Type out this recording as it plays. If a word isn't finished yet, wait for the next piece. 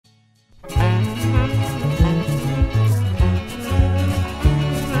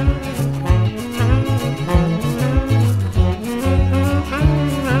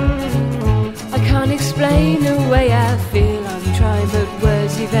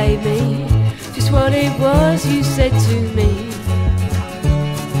gave me just what it was you said to me.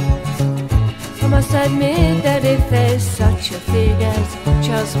 I must admit that if there's such a thing as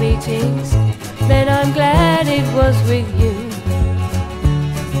chance meetings, then I'm glad it was with you.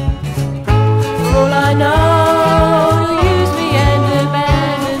 For all I know, you used me and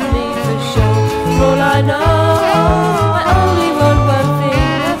abandoned me for sure. For all I know, I only want one thing,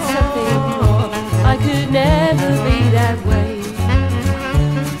 that's something more. I could never be that way.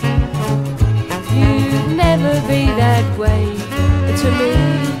 You'd never be that way to me.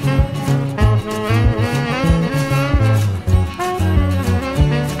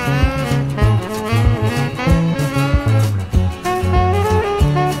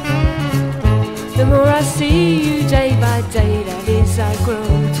 The more I see you day by day, that is, I grow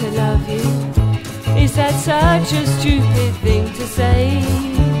to love you. Is that such a stupid thing to say?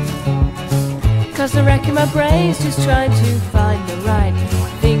 'Cause the wreck in my brain's just trying to find the right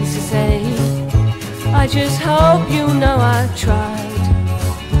things to say. I just hope you know I've tried.